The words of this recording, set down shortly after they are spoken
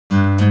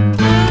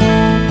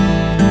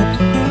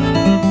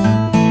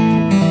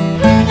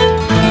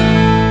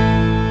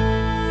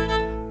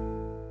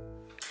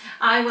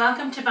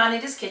welcome to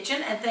Bonita's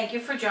Kitchen, and thank you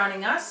for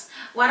joining us.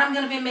 What I'm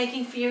going to be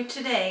making for you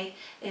today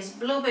is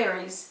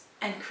blueberries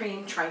and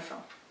cream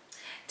trifle.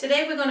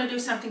 Today we're going to do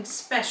something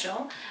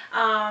special.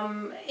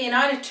 In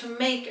order to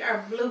make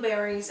our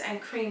blueberries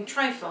and cream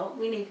trifle,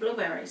 we need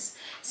blueberries.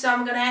 So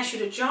I'm going to ask you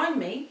to join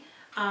me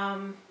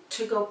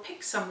to go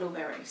pick some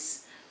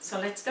blueberries. So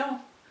let's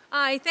go.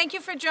 Hi, thank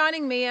you for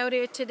joining me out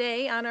here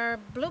today on our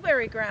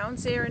blueberry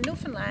grounds here in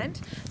Newfoundland.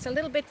 It's a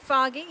little bit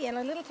foggy and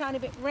a little tiny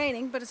bit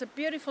raining, but it's a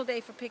beautiful day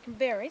for picking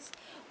berries.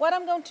 What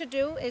I'm going to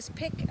do is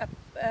pick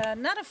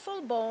not a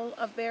full bowl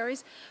of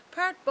berries,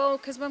 part bowl,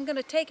 because I'm going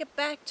to take it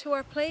back to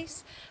our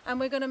place and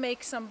we're going to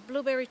make some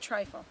blueberry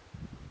trifle.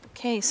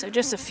 Okay, so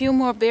just a few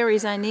more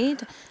berries I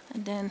need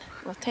and then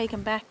we'll take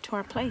them back to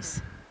our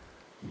place.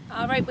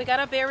 All right, we got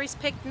our berries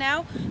picked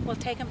now. We'll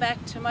take them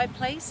back to my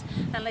place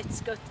and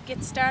let's go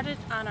get started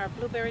on our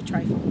blueberry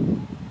trifle.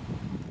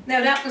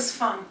 Now that was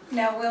fun.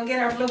 Now we'll get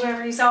our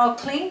blueberries all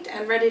cleaned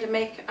and ready to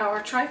make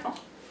our trifle.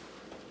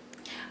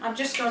 I'm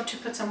just going to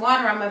put some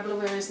water on my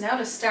blueberries now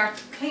to start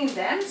to clean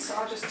them. So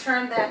I'll just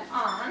turn that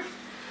on.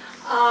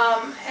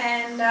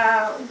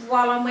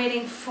 While I'm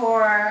waiting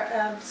for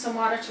some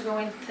water to go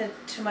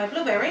into my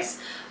blueberries,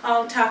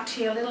 I'll talk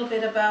to you a little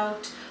bit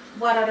about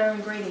what other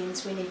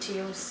ingredients we need to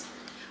use.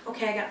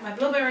 Okay, I got my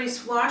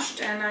blueberries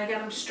washed and I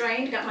got them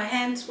strained, got my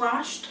hands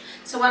washed.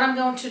 So what I'm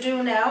going to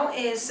do now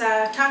is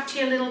talk to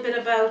you a little bit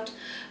about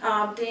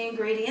the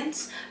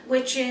ingredients,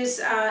 which is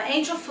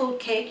angel food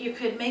cake. You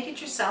could make it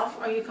yourself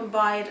or you can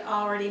buy it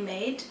already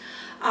made.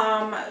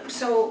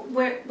 So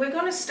we're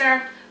going to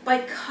start by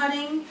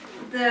cutting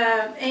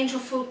the angel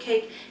food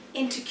cake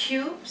into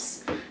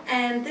cubes,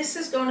 and this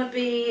is going to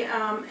be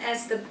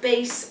as the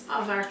base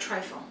of our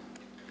trifle.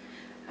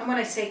 And when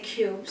I say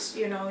cubes,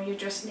 you know, you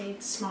just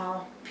need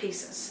small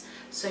pieces,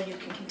 so you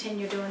can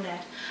continue doing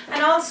that.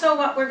 And also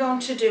what we're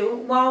going to do,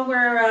 while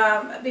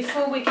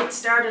before we get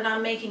started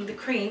on making the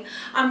cream,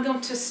 I'm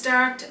going to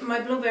start my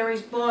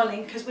blueberries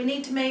boiling, because we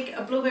need to make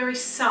a blueberry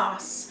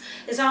sauce.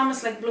 It's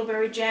almost like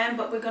blueberry jam,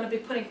 but we're going to be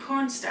putting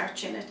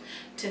cornstarch in it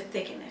to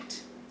thicken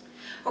it.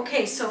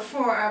 Okay, so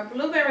for our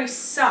blueberry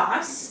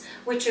sauce,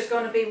 which is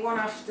going to be one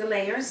of the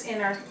layers in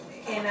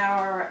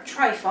our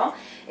trifle,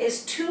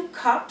 is 2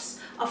 cups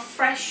of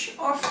fresh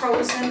or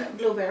frozen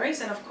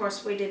blueberries, and of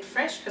course we did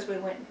fresh because we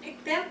went and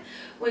picked them.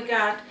 We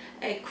got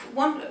a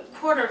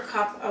 1/4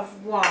 cup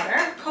of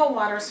water, cold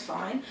water is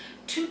fine,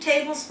 2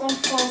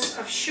 tablespoonfuls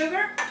of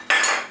sugar,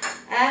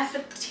 half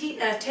a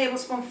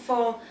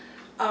tablespoonful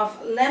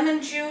of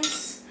lemon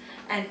juice,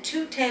 and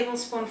 2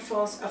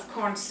 tablespoonfuls of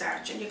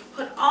cornstarch. And you can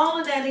put all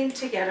of that in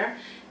together,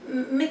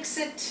 mix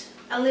it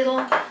a little,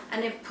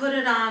 and then put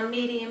it on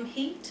medium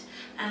heat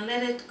and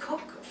let it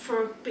cook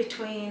for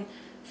between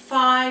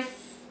 5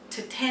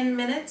 to 10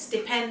 minutes,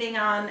 depending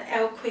on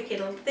how quick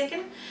it'll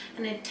thicken,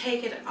 and then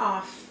take it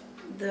off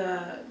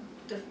the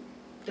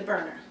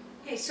burner.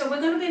 Okay, so we're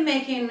going to be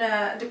making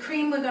the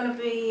cream we're going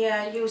to be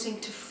using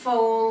to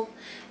fold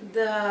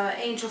the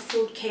angel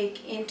food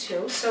cake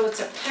into. So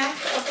it's a pack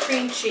of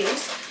cream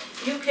cheese.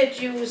 You could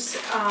use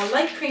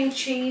light cream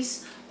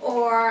cheese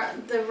or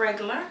the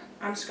regular.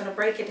 I'm just going to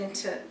break it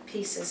into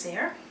pieces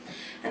here.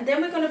 And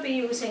then we're going to be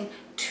using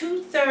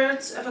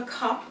 2/3 of a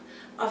cup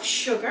of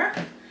sugar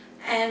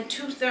and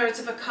 2/3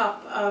 of a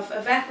cup of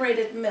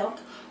evaporated milk,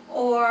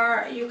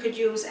 or you could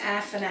use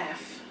half and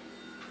half.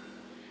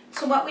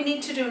 So what we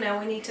need to do now,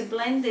 we need to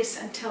blend this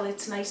until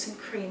it's nice and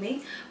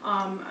creamy.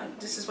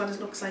 This is what it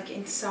looks like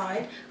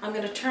inside. I'm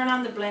going to turn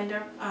on the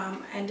blender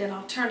and then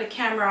I'll turn the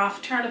camera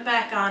off, turn it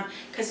back on,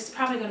 because it's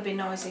probably going to be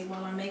noisy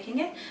while I'm making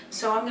it.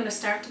 So I'm going to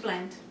start to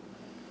blend.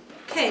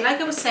 Okay, like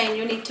I was saying,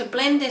 you need to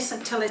blend this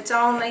until it's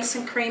all nice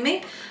and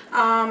creamy,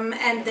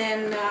 and then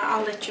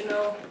I'll let you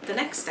know the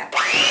next step.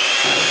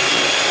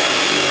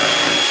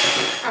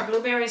 Our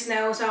blueberries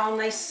now is all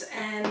nice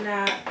and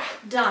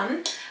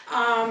done.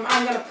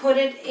 I'm going to put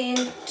it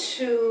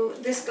into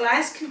this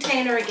glass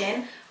container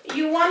again.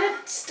 You want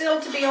it still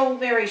to be old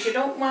berries. You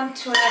don't want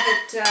to have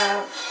it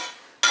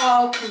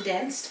all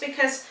condensed,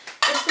 because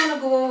it's going to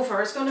go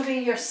over. It's going to be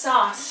your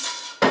sauce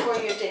for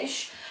your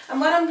dish. And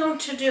what I'm going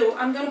to do,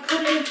 I'm going to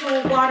put it into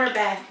a water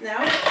bath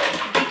now,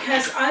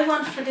 because I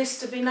want for this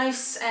to be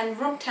nice and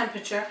room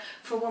temperature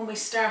for when we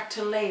start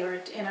to layer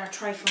it in our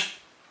trifle.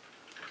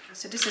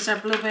 So this is our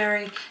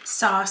blueberry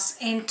sauce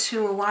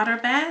into a water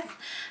bath,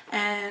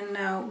 and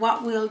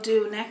what we'll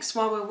do next,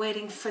 while we're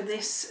waiting for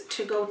this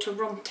to go to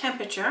room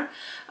temperature,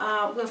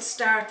 we'll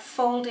start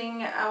folding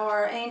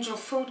our angel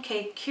food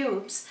cake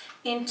cubes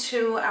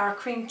into our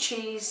cream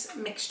cheese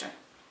mixture.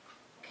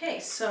 Okay,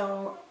 so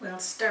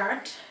we'll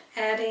start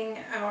adding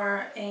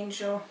our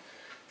angel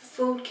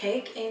food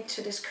cake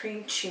into this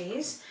cream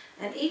cheese,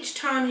 and each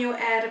time you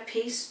add a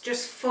piece,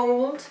 just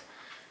fold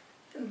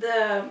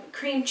the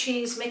cream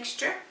cheese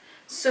mixture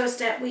so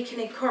that we can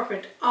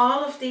incorporate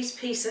all of these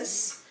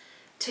pieces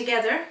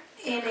together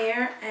in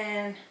here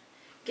and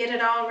get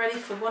it all ready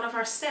for one of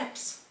our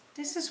steps.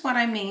 This is what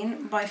I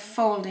mean by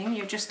folding.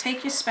 You just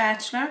take your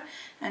spatula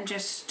and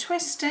just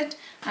twist it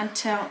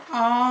until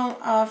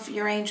all of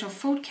your angel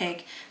food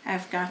cake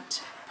have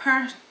got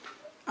part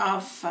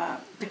of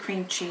the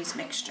cream cheese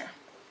mixture.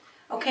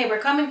 Okay, we're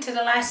coming to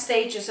the last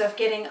stages of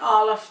getting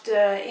all of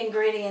the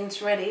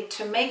ingredients ready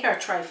to make our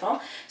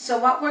trifle. So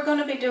what we're going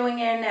to be doing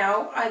here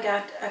now, I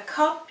got a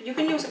cup, you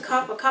can use a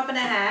cup and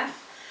a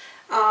half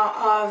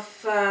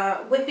of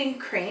whipping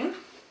cream,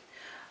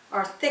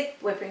 or thick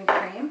whipping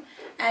cream,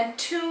 and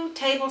 2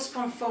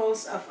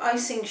 tablespoonfuls of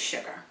icing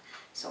sugar.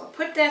 So we'll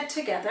put that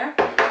together,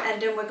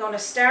 and then we're going to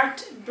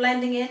start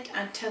blending it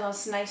until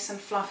it's nice and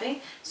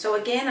fluffy. So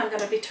again, I'm going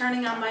to be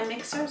turning on my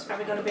mixer. It's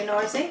probably going to be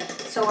noisy,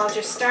 so I'll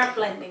just start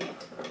blending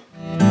it.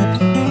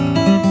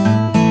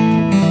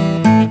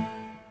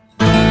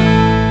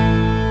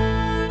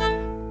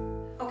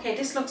 Okay,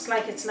 this looks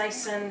like it's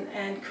nice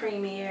and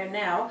creamy here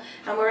now,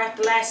 and we're at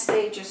the last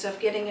stages of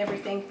getting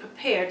everything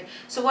prepared.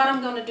 So what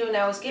I'm going to do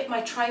now is get my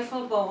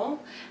trifle bowl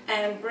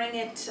and bring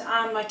it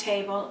on my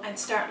table and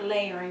start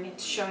layering it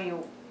to show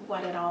you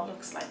what it all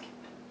looks like.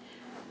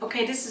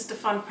 Okay, this is the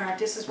fun part.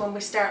 This is when we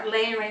start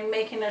layering,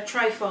 making a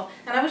trifle.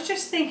 And I was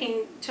just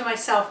thinking to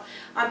myself,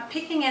 I'm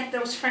picking at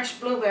those fresh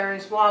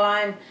blueberries while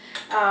I'm,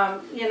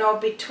 you know,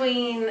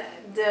 between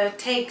the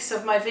takes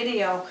of my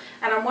video.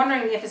 And I'm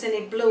wondering if there's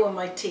any blue in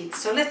my teeth.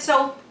 So let's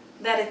hope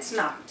that it's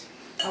not.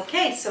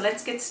 Okay, so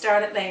let's get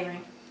started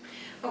layering.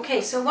 Okay,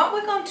 so what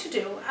we're going to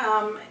do,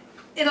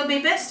 it'll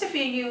be best if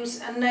you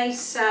use a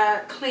nice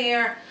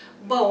clear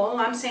bowl.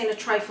 I'm saying a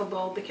trifle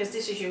bowl because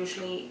this is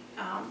usually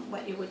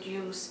what you would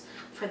use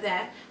for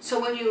that. So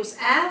we'll use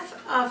half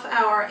of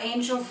our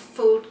angel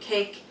food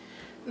cake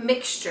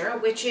mixture,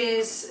 which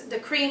is the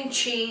cream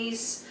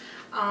cheese,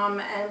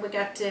 and we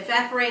got the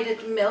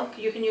evaporated milk.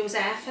 You can use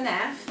half and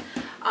half,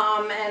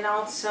 and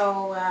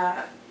also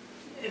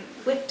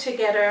whipped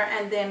together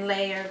and then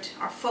layered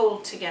or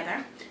fold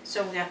together.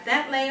 So we got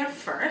that layer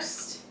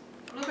first.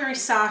 Blueberry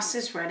sauce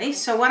is ready.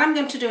 So what I'm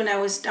going to do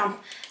now is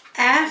dump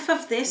half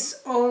of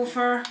this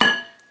over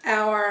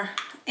our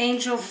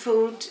angel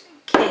food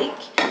cake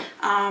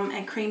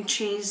and cream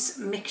cheese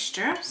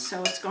mixture. So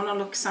it's going to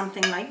look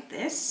something like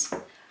this.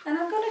 And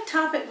I'm going to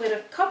top it with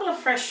a couple of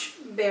fresh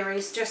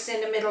berries just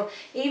in the middle,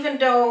 even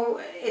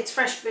though it's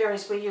fresh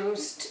berries we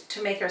used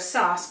to make our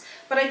sauce.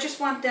 But I just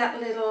want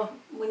that little,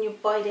 when you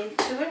bite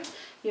into it,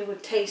 you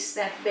would taste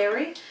that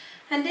berry.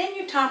 And then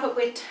you top it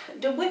with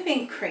the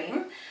whipping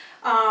cream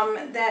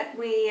that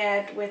we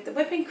add with the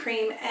whipping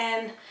cream.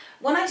 And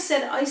when I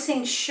said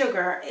icing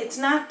sugar, it's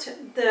not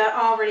the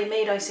already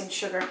made icing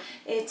sugar,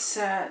 it's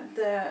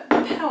the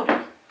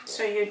powder.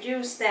 So you'd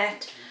use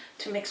that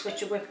to mix with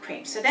your whipped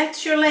cream. So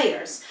that's your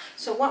layers.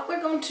 So what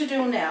we're going to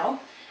do now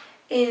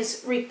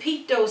is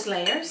repeat those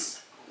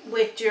layers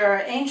with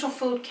your angel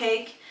food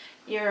cake,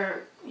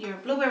 your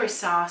blueberry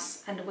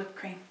sauce, and the whipped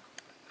cream.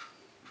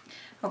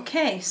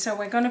 Okay, so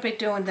we're going to be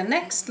doing the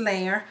next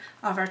layer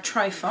of our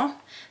trifle.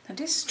 Now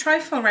this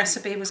trifle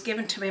recipe was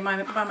given to me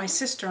by my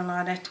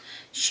sister-in-law that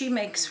she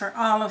makes for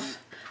all of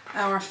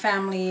our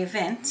family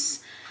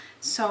events.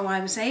 So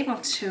I was able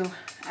to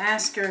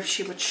ask her if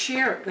she would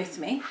share it with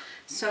me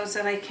so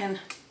that I can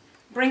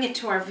bring it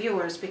to our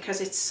viewers, because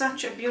it's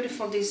such a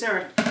beautiful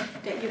dessert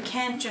that you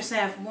can't just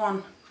have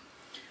one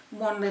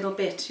little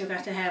bit. You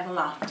got to have a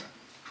lot.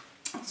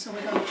 So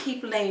we're going to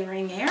keep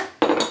layering here.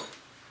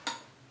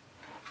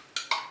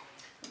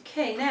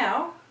 Okay,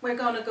 now we're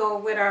going to go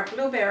with our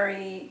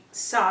blueberry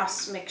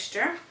sauce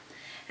mixture,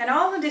 and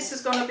all of this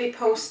is going to be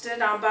posted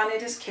on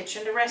Bonita's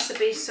Kitchen, the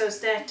recipe, so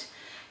that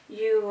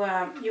you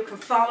can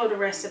follow the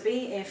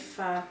recipe if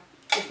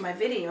my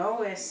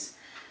video is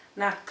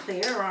not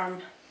clear or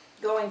I'm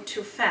going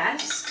too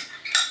fast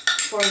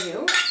for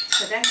you.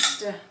 So that's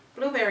the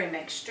blueberry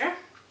mixture,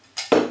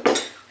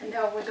 and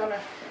now we're going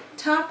to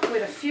top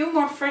with a few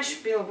more fresh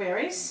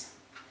blueberries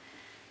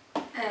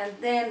and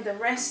then the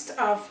rest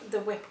of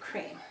the whipped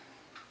cream.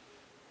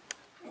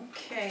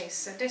 Okay,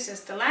 so this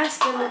is the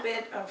last little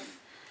bit of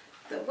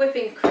the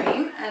whipping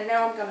cream, and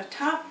now I'm going to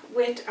top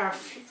with our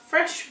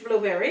fresh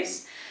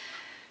blueberries.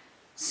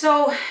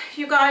 So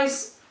you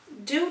guys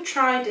do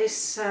try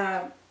this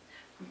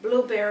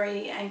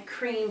blueberry and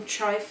cream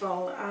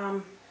trifle.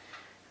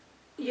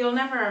 You'll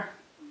never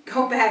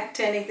go back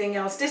to anything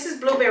else. This is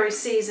blueberry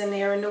season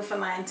here in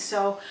Newfoundland,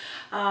 so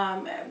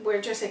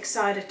we're just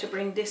excited to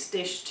bring this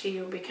dish to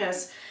you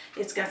because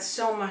it's got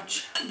so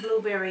much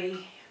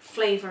blueberry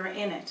flavor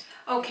in it.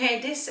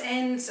 Okay, this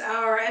ends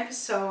our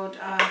episode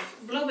of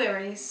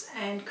blueberries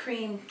and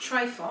cream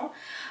trifle.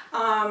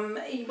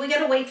 We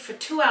gotta wait for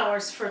 2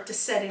 hours for it to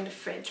set in the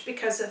fridge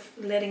because of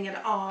letting it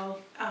all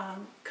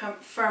come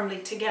firmly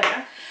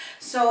together.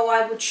 So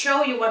I would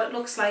show you what it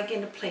looks like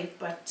in the plate,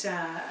 but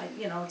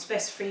you know, it's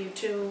best for you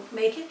to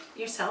make it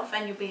yourself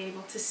and you'll be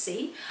able to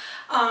see.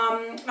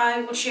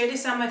 I will share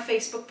this on my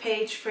Facebook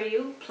page for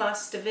you,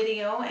 plus the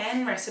video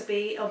and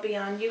recipe will be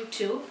on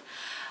YouTube.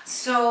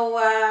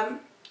 So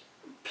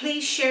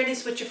please share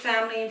this with your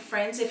family and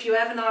friends. If you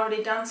haven't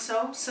already done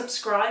so,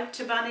 subscribe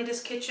to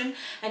Bonita's Kitchen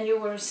and you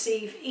will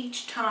receive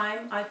each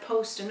time I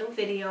post a new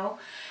video.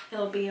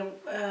 It'll be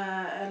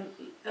a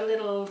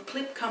little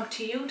clip come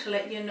to you to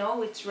let you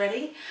know it's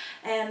ready.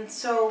 And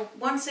so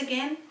once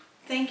again,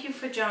 Thank you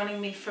for joining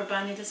me for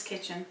Bonita's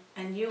Kitchen,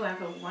 and you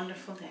have a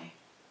wonderful day.